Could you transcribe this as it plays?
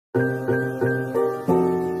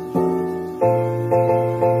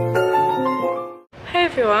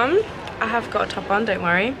I have got a top on, don't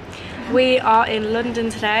worry. We are in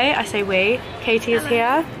London today. I say we. Katie is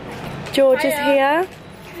here. George is here.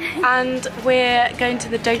 And we're going to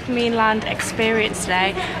the Dopamineland experience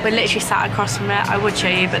today. We're literally sat across from it. I would show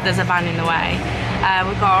you, but there's a van in the way.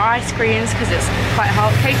 We've got our ice creams because it's quite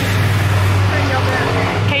hot.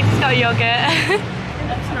 Katie's got a yogurt.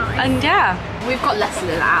 That's nice. And yeah. We've got less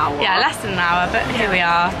than an hour. Yeah, less than an hour, but here we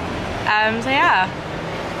are. So yeah,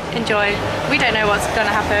 enjoy. We don't know what's gonna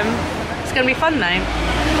happen. It's gonna be fun though.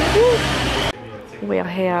 We are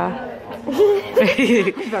here.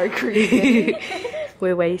 Very creepy.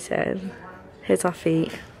 We're waiting. Here's our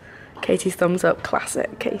feet. Katie's thumbs up.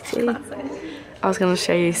 Classic, Katie. Classic. I was going to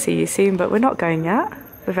show you see you soon, but we're not going yet.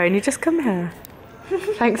 We've only just come here.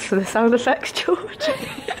 Thanks for the sound effects, George.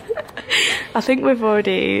 I think we've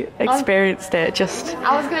already experienced it, just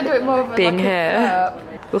I was going to do it more of being like here.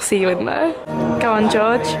 We'll see you in there. Go on,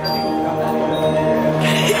 George.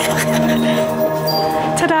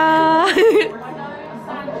 Ta-da!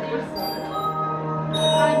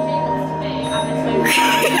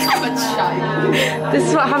 This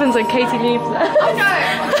is what happens when Katie leaves. I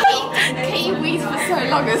know. Katie weeds for so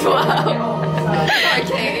long as well. Sorry,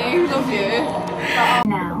 Katie. Love you.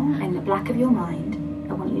 Now, in the black of your mind,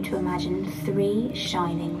 I want you to imagine 3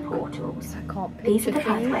 shining portals. These are the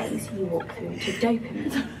pathways you walk through to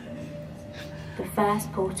dopamine. The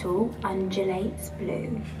first portal undulates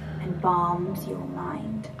blue and balms your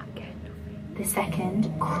mind. The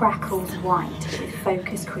second crackles white with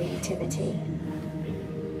focused creativity.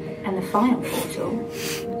 And the final portal,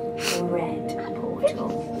 the red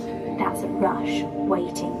portal, that's a rush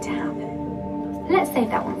waiting to happen. Let's save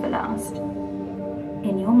that one for last.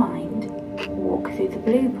 In your mind, walk through the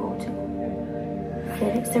blue portal. Feel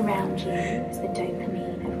it surround you as the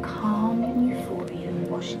dopamine of calm and euphoria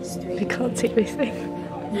washes through you. We can't see anything.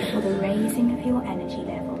 You feel the raising of your energy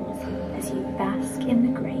levels as you bask in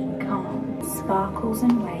the great calm. Sparkles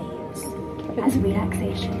and waves as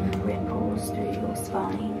relaxation ripples through your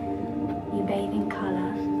spine. You bathe in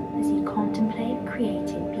colour as you contemplate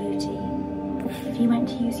creative beauty. If you went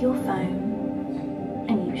to use your phone,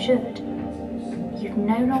 and you should, you'd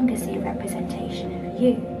no longer see a representation of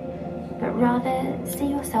you, but rather see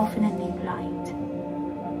yourself in a new light.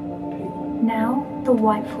 Now the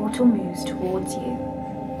white portal moves towards you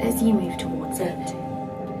as you move towards it.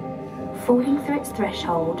 Falling through its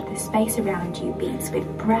threshold, the space around you beats with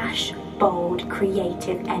brash, bold,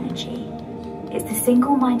 creative energy. It's the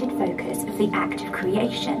single-minded focus of the act of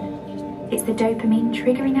creation. It's the dopamine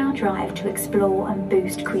triggering our drive to explore and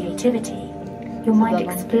boost creativity. Your mind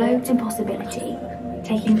explodes in possibility,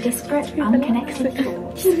 taking disparate, unconnected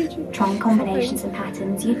thoughts, trying combinations and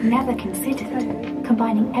patterns you'd never considered.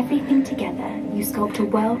 Combining everything together, you sculpt a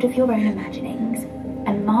world of your own imaginings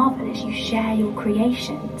and marvel as you share your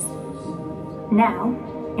creations. Now,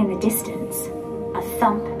 in the distance, a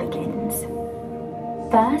thump begins.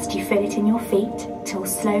 First, you feel it in your feet, till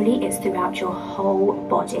slowly it's throughout your whole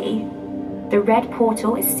body. The red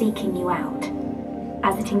portal is seeking you out.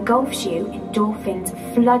 As it engulfs you, endorphins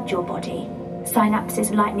flood your body.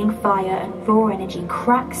 Synapses lightning fire and raw energy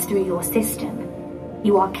cracks through your system.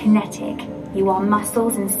 You are kinetic. You are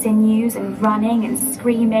muscles and sinews and running and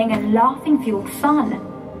screaming and laughing-fueled fun.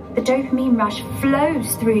 The dopamine rush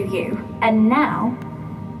flows through you. And now,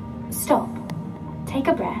 stop. Take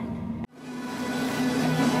a breath.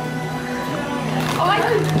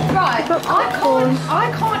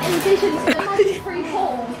 I can't envision the 93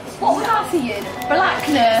 poles. What was I seeing?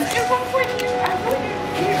 Blackness. At one point you were trying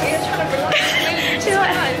to relax. She's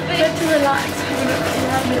like, meant to relax.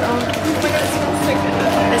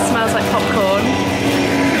 It smells like popcorn.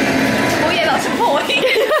 Oh yeah, that's a point.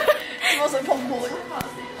 It wasn't popcorn.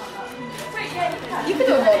 You can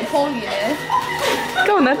do a lot of porn, you know.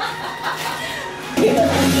 Go on then.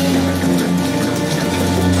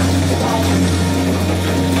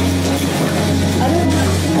 I don't know.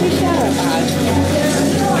 Can we share a bag?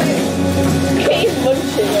 Katie's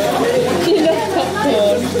munching it. She loves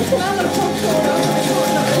popcorn.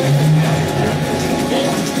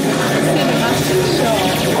 It's been a massive shot.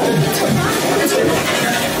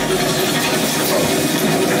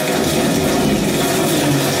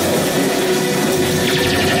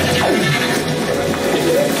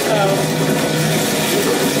 Oh.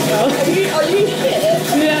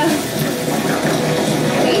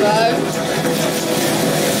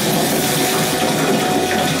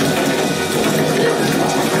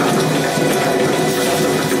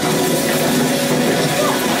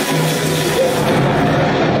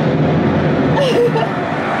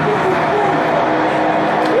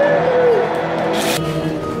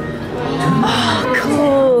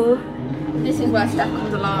 where Steph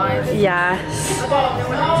comes alive. Yes.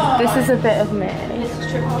 This is a bit of me.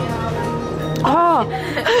 Oh!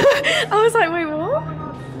 I was like, wait, what?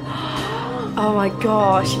 Oh my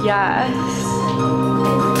gosh, yes.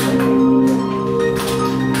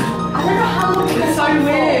 I don't know how long It's so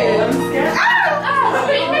weird. I'm scared.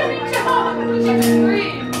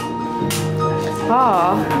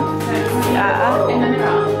 Oh. Yeah.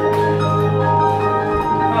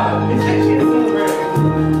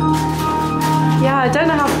 Yeah, I don't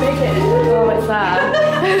know how big it is. Oh, it's there.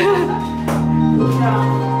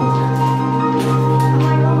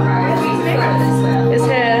 It's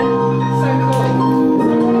here. So cool.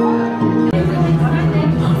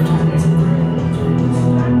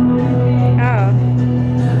 Oh.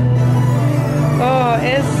 Oh,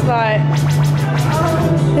 it's like.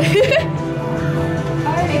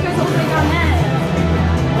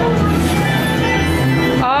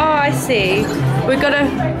 Oh, I see. We've got to.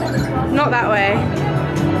 Not that way.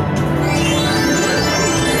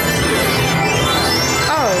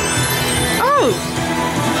 Oh. Oh!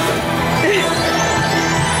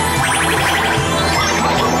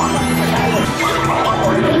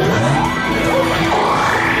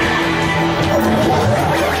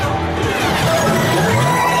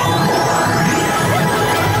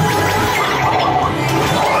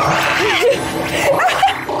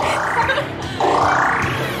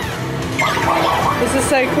 This is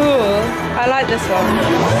so cool. I like this one.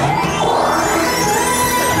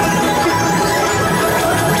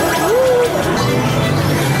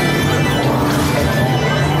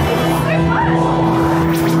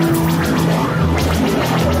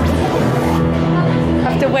 I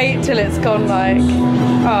have to wait till it's gone like,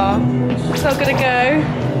 oh, it's not gonna go.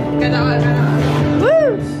 Go that way, go that way.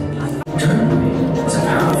 Woo!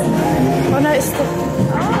 Oh no, it's the...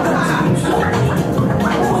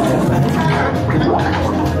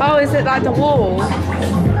 Oh, is it like the wall?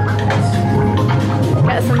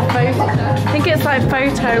 Get some photo. I think it's like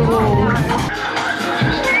photo wall.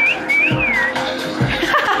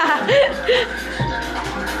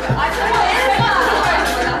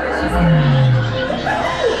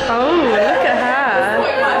 Oh, look at her.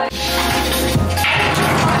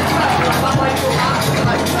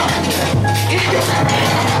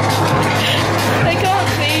 They can't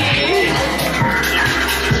see you.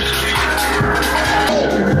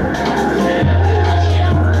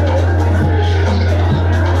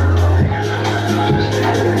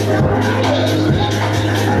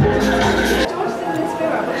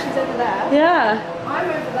 Yeah. I'm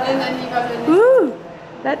over there. And then you guys are in Woo!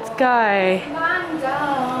 Let's go. Man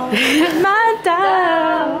down. Man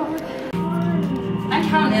down. I'm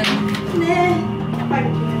counting.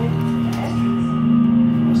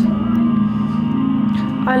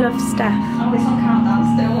 I love Steph. Oh, it's on countdown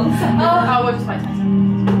still. Oh, we're just like 10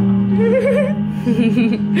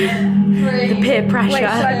 seconds. The peer pressure. Wait, should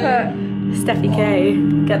I put...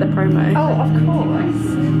 StephyK, get the promo. Oh, of course.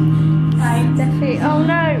 Steffi. Oh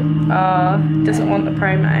no. Doesn't want the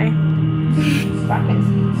promo. Brackets.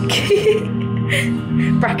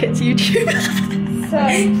 Brackets YouTube. So,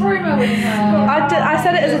 promoing her. I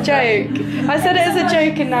said it as a joke. I said it as a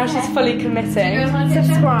joke and now she's fully committing.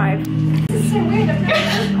 Subscribe. This is so weird.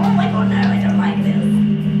 Oh my god, no, I don't like this.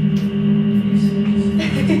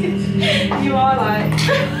 You are like.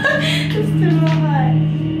 It's still alright.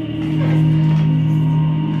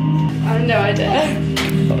 I have no idea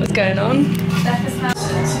what was going on.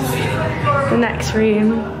 The next room.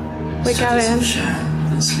 We're going.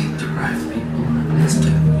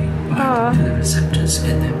 Oh. The receptors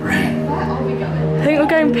in their brain. I think we're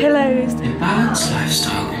going pillows. A balanced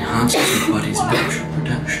lifestyle enhances your body's natural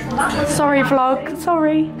production. Sorry vlog,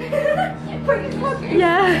 sorry.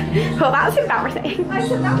 Yeah. Well, that's embarrassing. I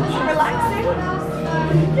said that was relaxing.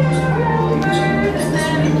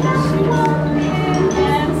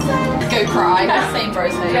 Go cry. Same bro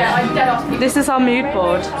say. Yeah, I'm dead off. This is our mood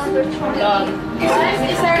board. Done.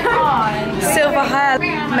 Is there a time? Silver hair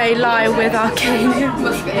may lie with our king.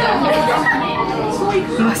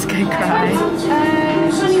 Must go cry.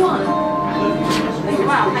 21.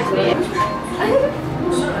 Wow, nice to meet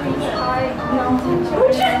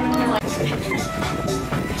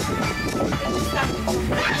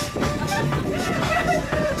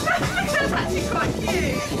That's actually quite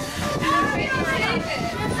cute.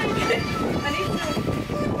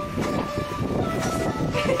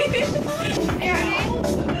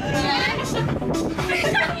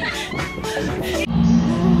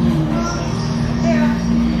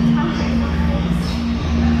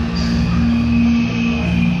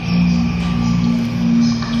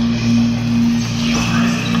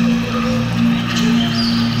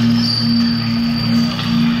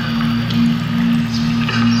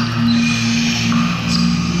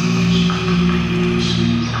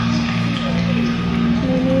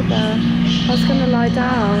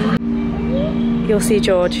 You'll see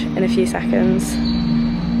George in a few seconds.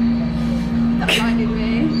 That reminded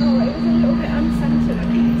me. Oh, it was a little bit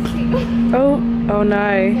uncensored. Oh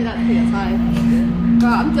no. Yeah, that's fine.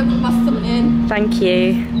 Right, I'm done with my thumbnail. Thank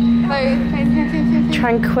you. Okay.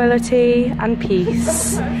 Tranquility and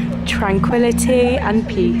peace. Tranquility and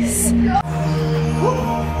peace.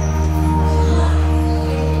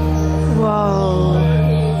 Whoa.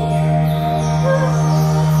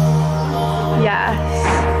 Yes.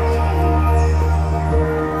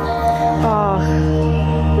 Oh.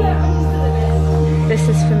 This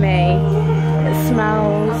is for me. It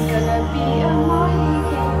smells.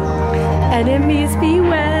 Enemies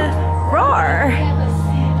beware. Roar.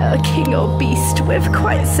 A king or beast with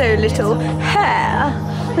quite so little hair.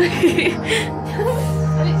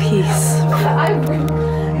 Peace.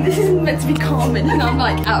 This isn't meant to be calming and I'm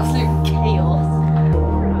like absolute chaos.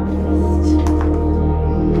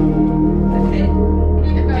 Okay.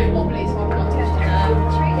 You're very wobbly, so I'm not touching that.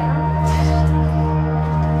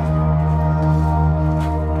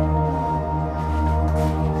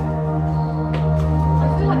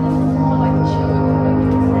 I feel like this is more like a chill.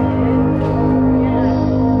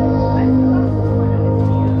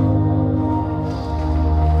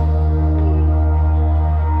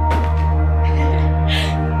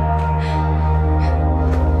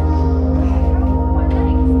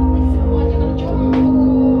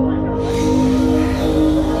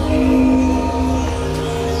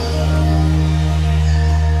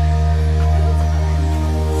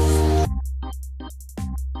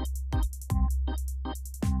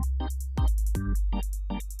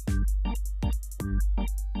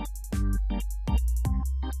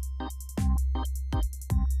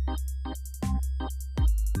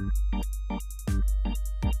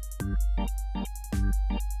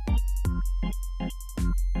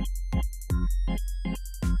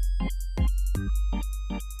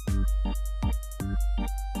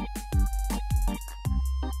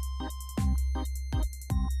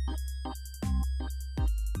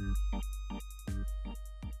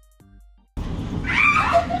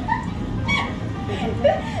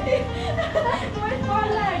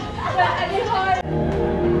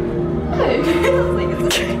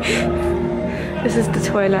 This is the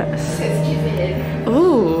toilets.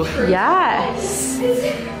 Ooh, yes.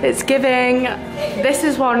 It's giving. This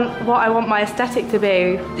is what I want my aesthetic to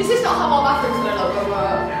be. This is not how my bathroom's gonna look.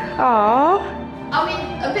 Aww. I mean,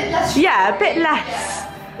 a bit less. Yeah, a bit less.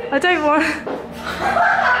 I don't want.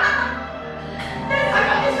 I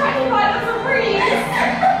got distracted by the Febreze.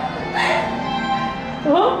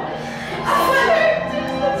 What? I went to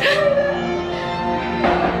the toilet.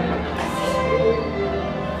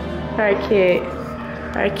 Very cute.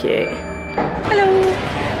 Very cute. Hello.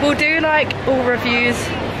 We'll do like all reviews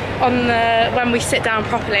on the when we sit down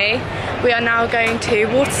properly. We are now going to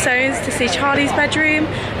Waterstones to see Charlie's bedroom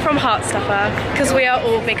from Heartstopper because we are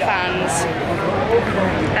all big fans.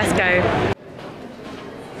 Let's go.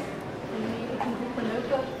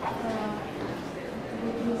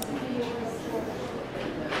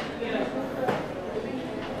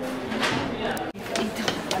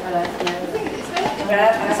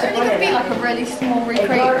 It's only going to be like a really small recreate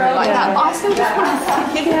room like that, but I still just want to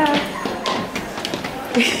see it. Yeah.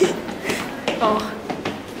 Oh,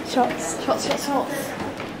 shots. Shots.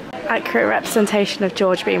 Accurate representation of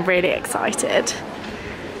George being really excited.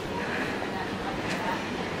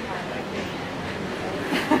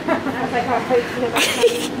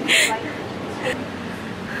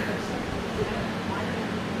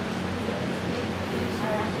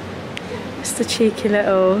 Just a cheeky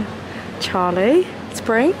little Charlie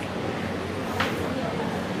Spring.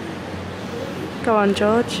 Go on,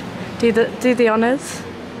 George. Do the honours.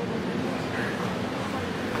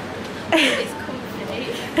 It's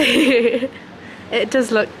comfy. It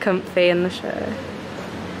does look comfy in the show.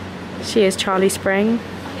 She is Charlie Spring.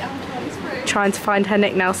 Yeah, I'm Charlie Spring. Trying to find her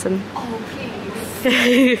Nick Nelson. Oh,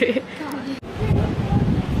 please.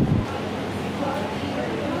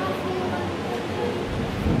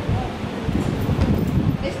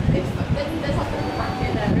 There's like a crack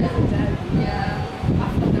in there, isn't there? Yeah.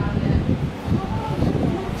 I've gone down there.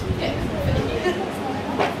 Yeah.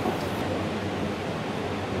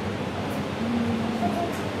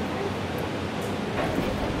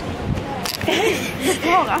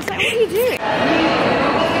 I was like, what are you doing?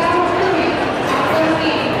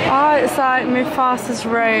 Oh, it's like Mufasa's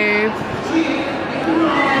robe.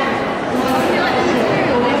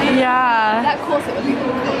 Yeah. That course it would be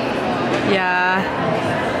cool. Yeah.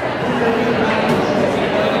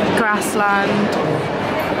 Grassland.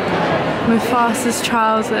 Mufasa's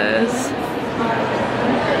trousers.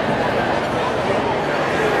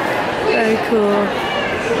 Very cool.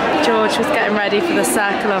 George was getting ready for the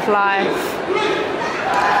circle of life.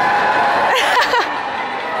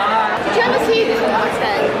 Did you ever see this one I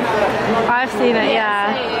said? I've seen it,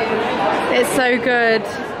 yeah. It's so good.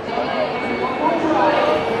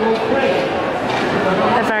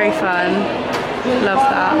 They're very fun. Love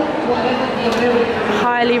that.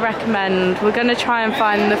 Highly recommend. We're going to try and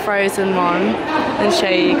find the frozen one and show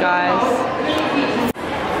you guys.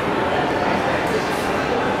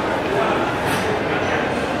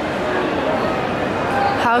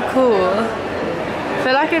 How cool. I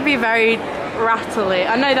feel like it'd be very rattly.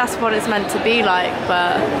 I know that's what it's meant to be like,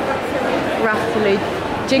 but rattly.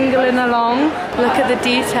 Jingling along. Look at the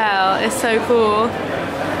detail. It's so cool.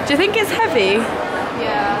 Do you think it's heavy?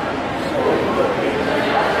 Yeah.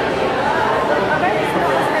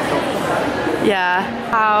 Yeah.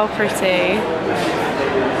 How pretty.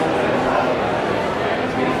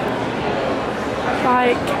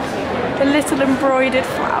 Like the little embroidered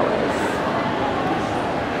flowers.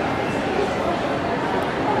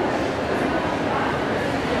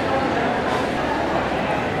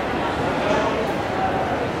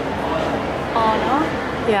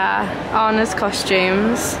 Yeah, Anna's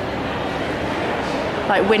costumes,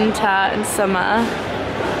 like winter and summer,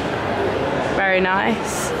 very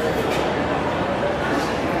nice.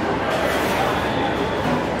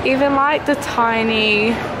 Even like the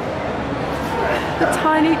tiny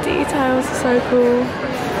details are so cool.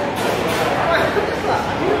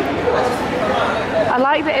 I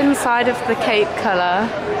like the inside of the cape colour.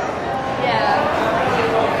 Yeah.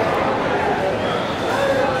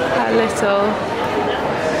 That little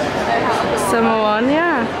summer one,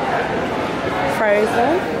 yeah.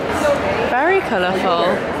 Frozen. Very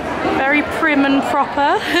colourful. Very prim and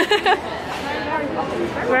proper.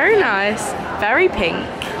 Very nice. Very pink.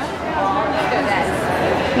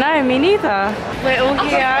 No, me neither. We're all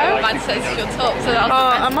here. Man says your top, so that's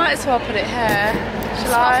I might as well put it here.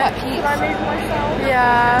 Shall I? Can I move myself?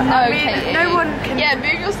 Yeah. No, I mean, no one can. Yeah,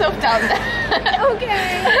 move yourself down there.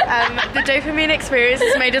 Okay. The dopamine experience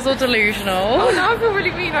has made us all delusional. Oh no, I feel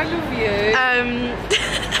really mean. I love you.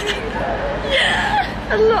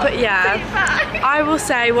 A lot. But yeah, I will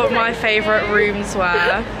say what my favourite rooms were,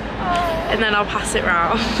 and then I'll pass it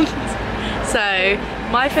round. So,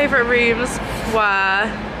 my favourite rooms were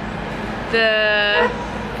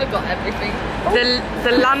Forgot everything.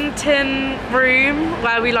 the lantern room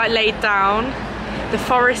where we like laid down, the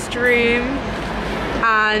forest room,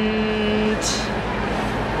 and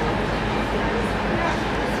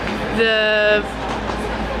the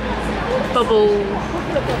bubble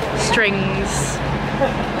strings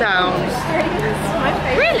down.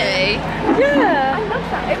 Really? Yeah. I love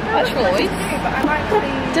that. It feels choice. But I might really...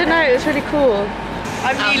 Don't know, it was really cool.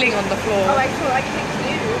 I'm kneeling on the floor. Oh, I thought I kicked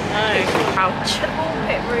you. No. Ouch. The ball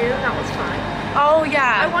pit room, that was fun. Oh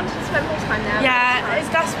yeah. I wanted to spend more time there. Yeah,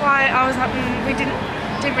 that's why I was like, we didn't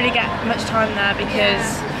really get much time there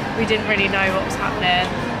because we didn't really know what was happening.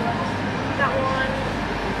 That one.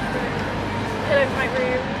 Pillow fight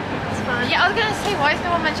room. That was fun. Yeah, I was gonna say, why has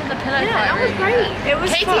no one mentioned the pillow fight room? Yeah, that was great. It was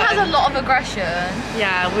Katie fun. has a lot of aggression.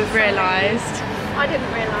 Yeah, we've realised. I didn't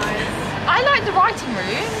realise. I like the writing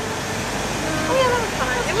room. Oh yeah, that was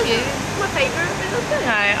fun. It was cute. My favourite, but it was good.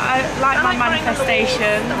 No, I like my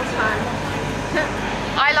manifestation. That was fun.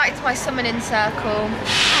 I liked my summoning circle.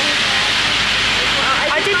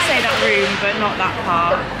 I did say that room, but not that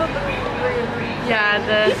part. Yeah,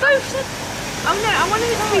 You both said... Oh no, I wanted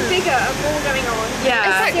it to be bigger and more going on.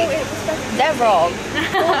 Yeah. They're wrong.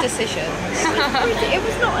 Poor decisions. It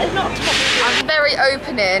was not top. I'm very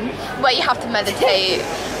opening, where you have to meditate.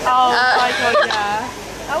 Oh my god, yeah.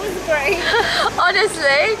 That was great.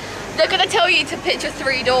 Honestly, they're going to tell you to picture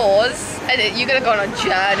 3 doors and you're going to go on a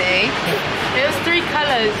journey. It was 3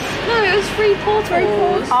 colours. No, it was 3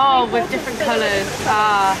 portals. Oh, with different colours.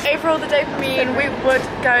 Overall, the dopamine, we would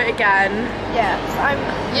go again. Yeah,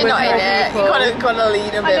 you're not in it. You got to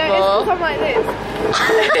lean a bit more. I'm like this.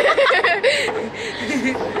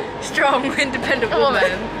 Strong, independent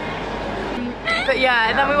woman. But yeah,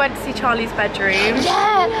 and then we went to see Charlie's bedroom.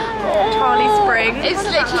 Yeah. Charlie Spring. It's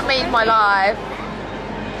literally made my life.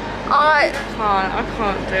 I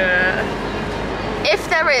can't do it. If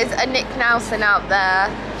there is a Nick Nelson out there,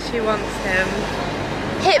 she wants him.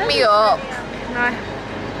 Hit me up. Can I?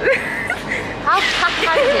 How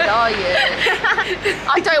cat-handed are you?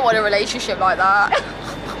 I don't want a relationship like that.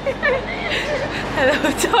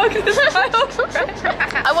 Hello, darkness.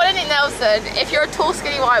 I want a Nick Nelson. If you're a tall,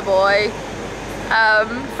 skinny white boy,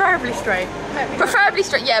 preferably straight. Preferably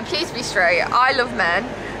straight. Yeah, please be straight. I love men.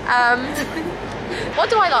 What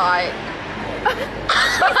do I like?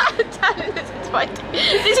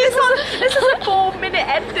 This is a 4-minute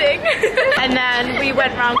ending. And then we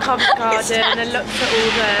went round Covent Garden and looked at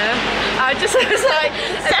all the... I just was like...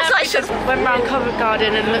 And then we just went round Covent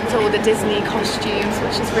Garden and looked at all the Disney costumes,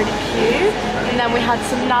 which is really cute. And then we had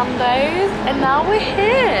some Nando's, and now we're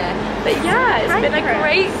here. But yeah, it's been a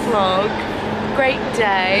great vlog, great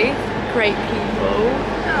day, great people.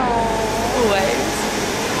 Always.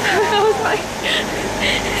 I was like...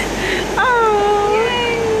 Oh,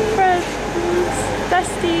 friends,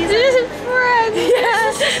 besties. Friends.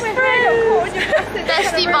 Yes, friends.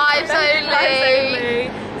 Bestie vibes only.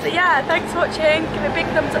 So yeah, thanks for watching. Give it a big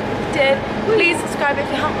thumbs up if you did. Please subscribe if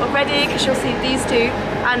you haven't already, because you'll see these two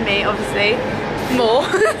and me, obviously, more.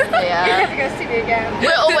 Yeah. You're never going to see me again.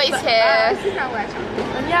 We're always here.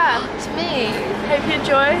 And yeah, It's me. hope you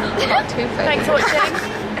enjoy. Thanks for watching,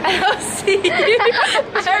 and I'll see you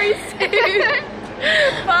very soon.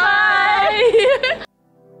 Bye.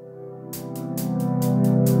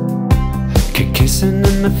 Kissing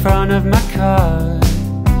in the front of my car,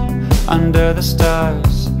 under the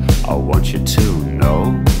stars. I want you to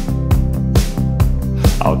know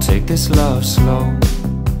I'll take this love slow.